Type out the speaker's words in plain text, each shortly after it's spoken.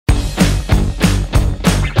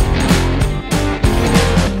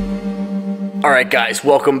Alright guys,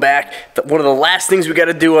 welcome back. One of the last things we got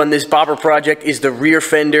to do on this bobber project is the rear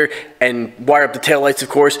fender and wire up the taillights, of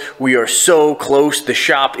course. We are so close. The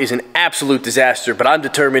shop is an absolute disaster, but I'm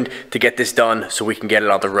determined to get this done so we can get it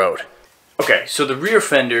on the road. Okay, so the rear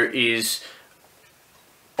fender is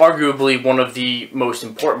arguably one of the most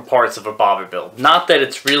important parts of a bobber build. Not that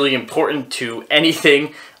it's really important to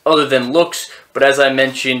anything other than looks, but as I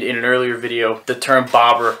mentioned in an earlier video, the term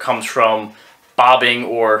bobber comes from bobbing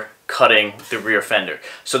or cutting the rear fender.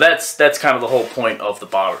 So that's kind of the whole point of the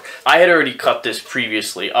bobber. I had already cut this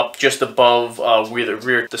previously up just above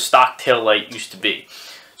where the stock tail light used to be.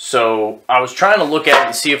 So I was trying to look at it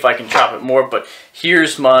and see if I can chop it more, but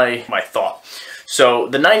here's my thought. So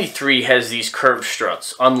the 93 has these curved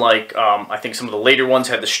struts, unlike I think some of the later ones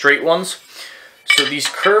had the straight ones. So these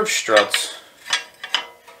curved struts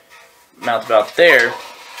mount about there,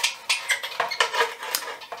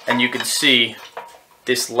 and you can see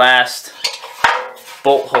this last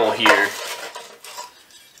bolt hole here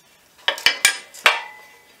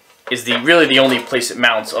is really the only place it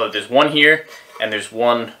mounts. Oh, there's one here and there's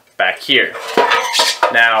one back here.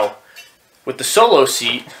 Now, with the solo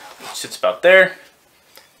seat, which sits about there,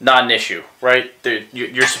 not an issue, right?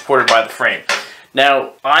 You're supported by the frame.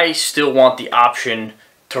 Now, I still want the option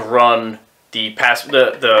to run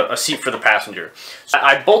a seat for the passenger. So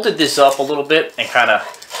I bolted this up a little bit and kind of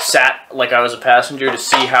sat like I was a passenger to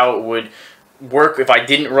see how it would work if I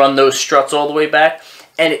didn't run those struts all the way back,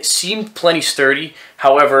 and it seemed plenty sturdy.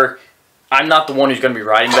 However, I'm not the one who's going to be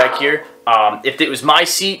riding back here. If it was my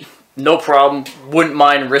seat, no problem, wouldn't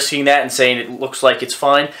mind risking that and saying it looks like it's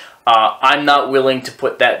fine. I'm not willing to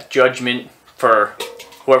put that judgment for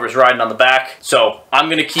whoever's riding on the back, so I'm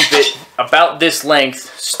going to keep it about this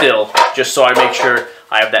length still, just so I make sure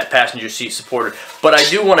I have that passenger seat supported. But I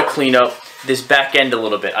do want to clean up this back end a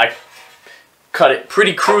little bit. I cut it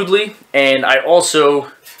pretty crudely, and I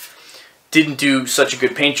also didn't do such a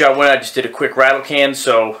good paint job when I just did a quick rattle can,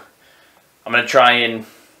 so I'm going to try and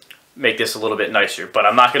make this a little bit nicer, but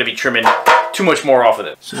I'm not going to be trimming too much more off of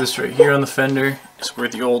it. So this right here on the fender is where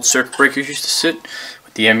the old circuit breakers used to sit.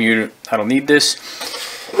 With the MU, I don't need this.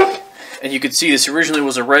 And you can see this originally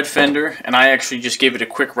was a red fender, and I actually just gave it a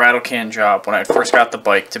quick rattle can job when I first got the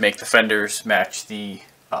bike to make the fenders match the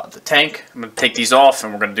tank. I'm going to take these off,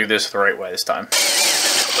 and we're going to do this the right way this time.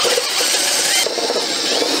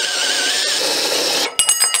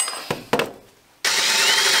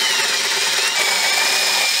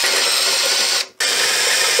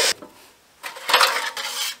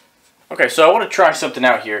 Okay, so I want to try something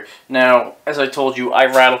out here. Now, as I told you, I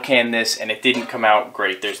rattle canned this and it didn't come out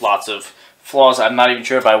great. There's lots of flaws. I'm not even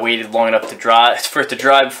sure if I waited long enough for it to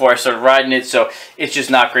dry before I started riding it, so it's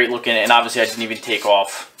just not great looking, and obviously I didn't even take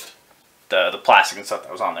off the plastic and stuff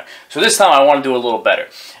that was on there. So this time I want to do a little better.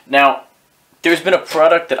 Now, there's been a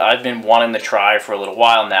product that I've been wanting to try for a little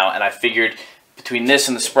while now, and I figured between this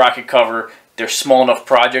and the sprocket cover, they're small enough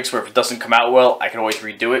projects where if it doesn't come out well, I can always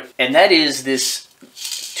redo it. And that is this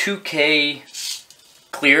 2K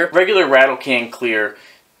clear. Regular rattle can clear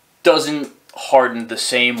doesn't harden the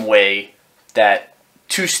same way that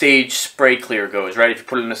two-stage spray clear goes, right? If you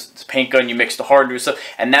put it in this paint gun, you mix the hardener and stuff,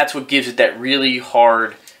 and that's what gives it that really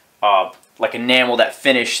hard, like enamel, that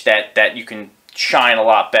finish that you can shine a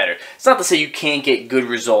lot better. It's not to say you can't get good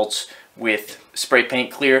results with spray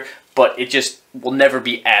paint clear, but it just will never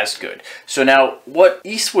be as good. So now what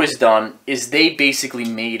Eastwood has done is they basically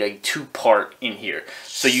made a two-part in here.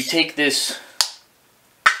 So you take this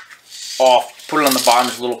off, put it on the bottom,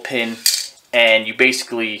 there's a little pin, and you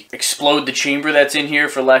basically explode the chamber that's in here,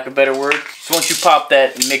 for lack of a better word. So once you pop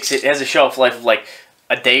that and mix it, it has a shelf life of like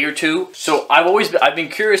a day or two. So I've been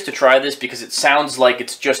curious to try this because it sounds like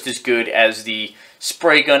it's just as good as the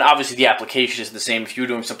spray gun. Obviously the application is the same. If you were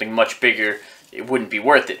doing something much bigger, it wouldn't be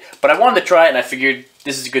worth it. But I wanted to try it, and I figured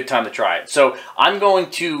this is a good time to try it. So I'm going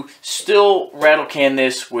to still rattle can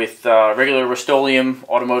this with regular Rust-Oleum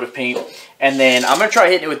automotive paint, and then I'm going to try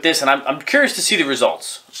hitting it with this, and I'm curious to see the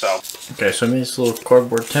results. So okay, so I made this little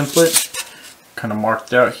cardboard template, kind of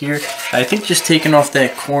marked out here. I think just taking off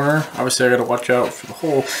that corner, obviously I got to watch out for the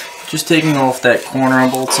hole, just taking off that corner on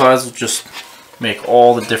both sides will just make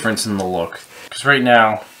all the difference in the look. Because right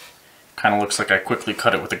now, kind of looks like I quickly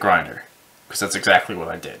cut it with a grinder, because that's exactly what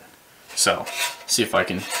I did. So, see if I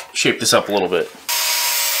can shape this up a little bit.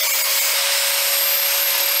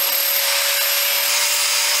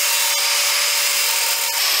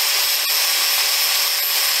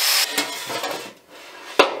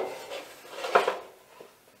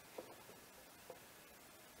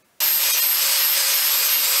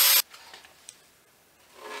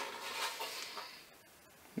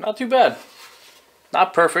 Not too bad.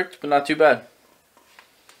 Not perfect, but not too bad.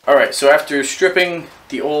 Alright, so after stripping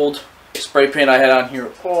the old spray paint I had on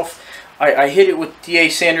here off, I hit it with DA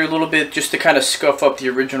sander a little bit just to kind of scuff up the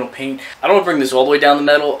original paint. I don't want to bring this all the way down the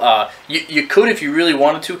metal. You could if you really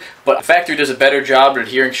wanted to, but Factory does a better job at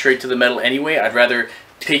adhering straight to the metal anyway. I'd rather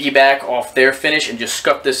piggyback off their finish and just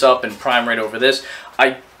scuff this up and prime right over this.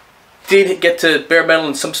 I did get to bare metal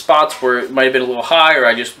in some spots where it might have been a little high, or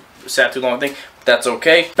I just sat too long, I think. That's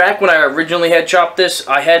okay. Back when I originally had chopped this,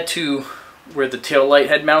 I had to, where the tail light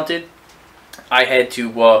had mounted, I had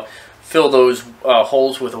to fill those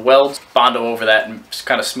holes with a weld, Bondo over that, and just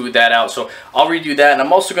kind of smooth that out. So I'll redo that, and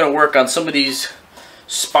I'm also going to work on some of these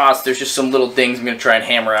spots. There's just some little things I'm going to try and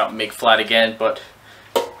hammer out and make flat again, but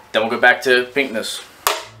then we'll go back to painting this.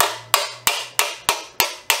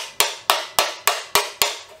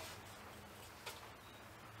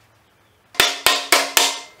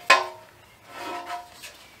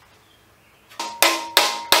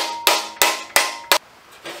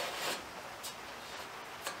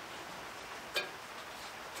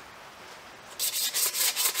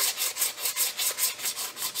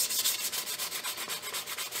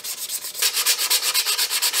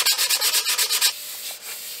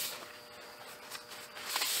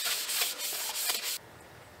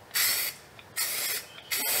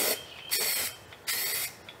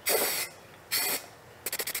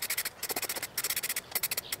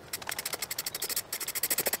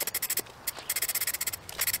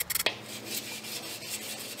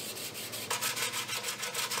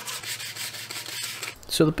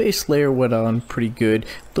 So the base layer went on pretty good.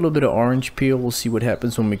 A little bit of orange peel. We'll see what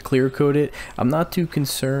happens when we clear coat it. I'm not too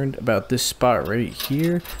concerned about this spot right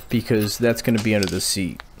here because that's going to be under the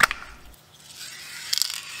seat.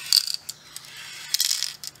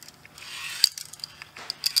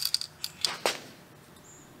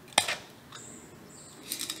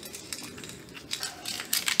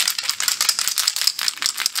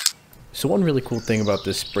 So one really cool thing about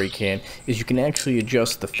this spray can is you can actually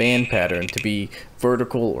adjust the fan pattern to be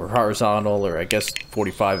vertical or horizontal, or I guess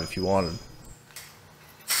 45 if you wanted.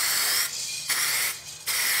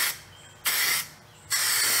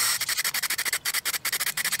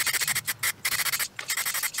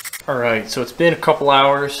 Alright, so it's been a couple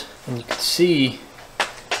hours, and you can see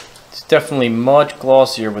it's definitely much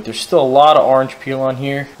glossier, but there's still a lot of orange peel on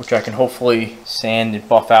here, which I can hopefully sand and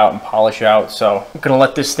buff out and polish out. So I'm gonna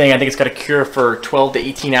let this thing, I think it's got to cure for 12 to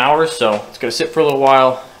 18 hours, so it's gonna sit for a little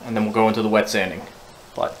while, and then we'll go into the wet sanding.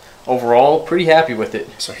 But overall, pretty happy with it.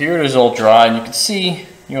 So here it is all dry, and you can see,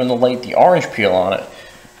 you know, in the light, the orange peel on it.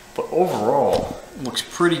 But overall, it looks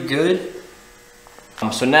pretty good.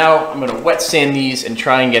 So now I'm gonna wet sand these and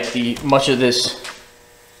try and get the much of this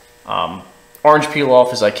orange peel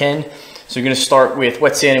off as I can. So you're gonna start with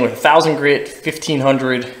wet sanding with 1000 grit,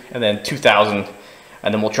 1500, and then 2000,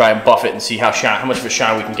 and then we'll try and buff it and see how much of a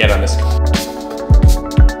shine we can get on this.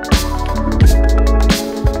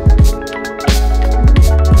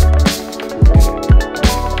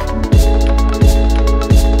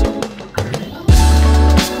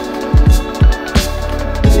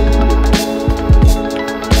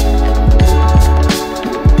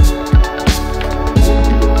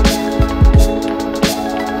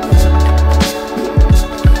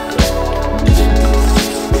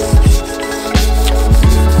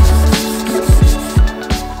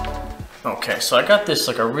 Okay, so I got this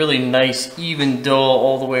like a really nice even dull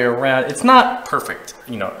all the way around. It's not perfect,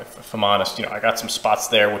 you know, if I'm honest. You know, I got some spots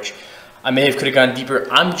there which I could have gone deeper.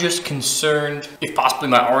 I'm just concerned if possibly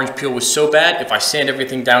my orange peel was so bad, if I sand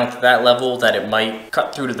everything down to that level, that it might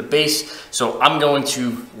cut through to the base. So I'm going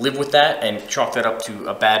to live with that and chalk that up to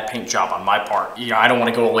a bad paint job on my part. You know, I don't want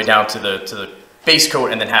to go all the way down to the base coat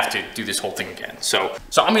and then have to do this whole thing again. So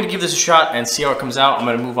I'm gonna give this a shot and see how it comes out. I'm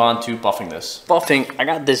gonna move on to buffing this. Buffing, I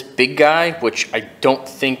got this big guy, which I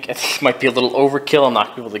think might be a little overkill. I'm not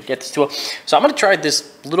gonna be able to get this to it. So I'm gonna try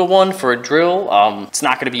this little one for a drill. It's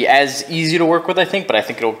not gonna be as easy to work with, I think, but I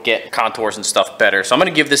think it'll get contours and stuff better. So I'm gonna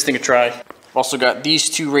give this thing a try. I've also got these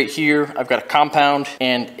two right here. I've got a compound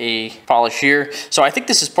and a polish here. So I think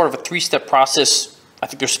this is part of a 3-step process. I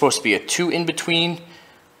think there's supposed to be a 2 in between.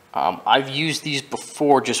 I've used these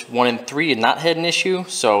before, just 1 and 3, and not had an issue.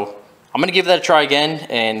 So I'm gonna give that a try again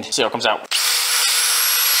and see how it comes out.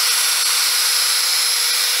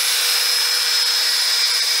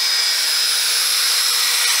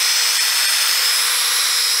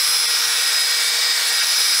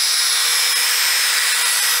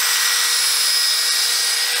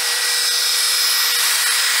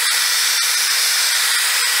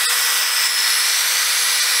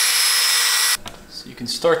 You can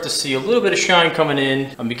start to see a little bit of shine coming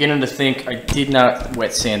in. I'm beginning to think I did not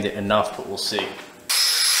wet sand it enough, but we'll see.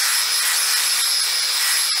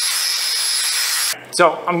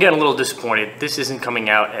 So I'm getting a little disappointed. This isn't coming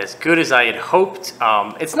out as good as I had hoped.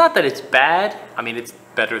 It's not that it's bad. I mean, it's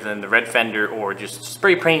better than the red Fender or just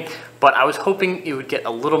spray paint, but I was hoping it would get a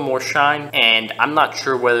little more shine, and I'm not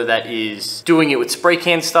sure whether that is doing it with spray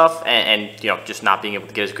can stuff and you know, just not being able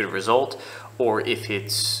to get as good a result, or if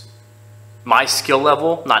it's my skill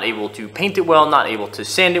level, not able to paint it well, not able to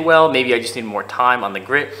sand it well. Maybe I just need more time on the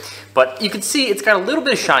grit. But you can see it's got a little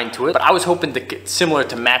bit of shine to it, but I was hoping to get similar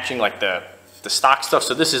to matching like the stock stuff.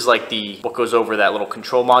 So this is like what goes over that little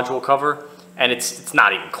control module cover, and it's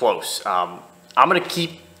not even close. I'm gonna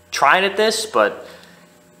keep trying at this, but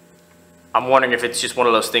I'm wondering if it's just one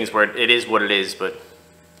of those things where it is what it is, but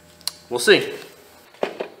we'll see.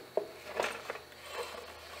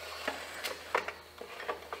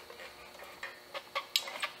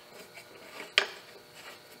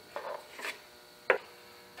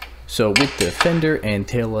 So with the fender and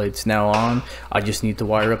taillights now on, I just need to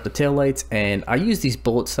wire up the taillights, and I use these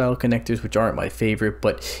bullet style connectors, which aren't my favorite,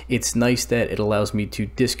 but it's nice that it allows me to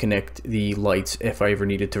disconnect the lights if I ever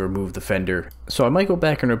needed to remove the fender. So I might go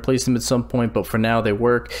back and replace them at some point, but for now they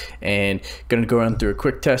work, and gonna go run through a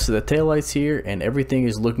quick test of the taillights here, and everything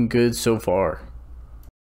is looking good so far.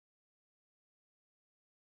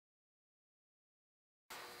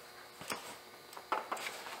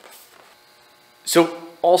 So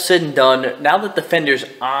all said and done, now that the Fender's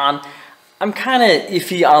on, I'm kind of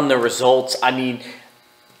iffy on the results. I mean,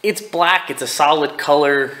 it's black, it's a solid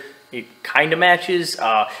color, it kind of matches,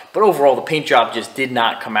 but overall the paint job just did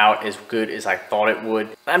not come out as good as I thought it would.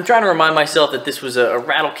 I'm trying to remind myself that this was a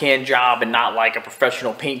rattle can job and not like a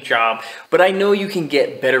professional paint job, but I know you can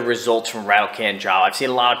get better results from rattle can job. I've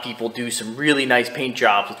seen a lot of people do some really nice paint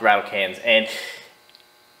jobs with rattle cans, and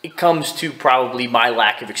it comes to probably my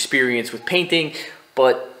lack of experience with painting.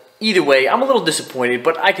 But either way, I'm a little disappointed,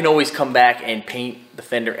 but I can always come back and paint the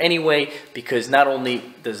Fender anyway, because not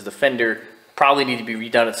only does the Fender probably need to be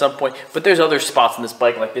redone at some point, but there's other spots on this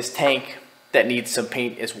bike, like this tank, that needs some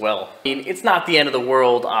paint as well. I mean, it's not the end of the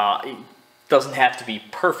world. It doesn't have to be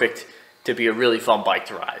perfect to be a really fun bike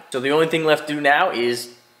to ride. So the only thing left to do now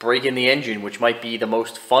is break in the engine, which might be the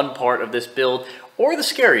most fun part of this build, or the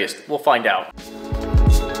scariest. We'll find out.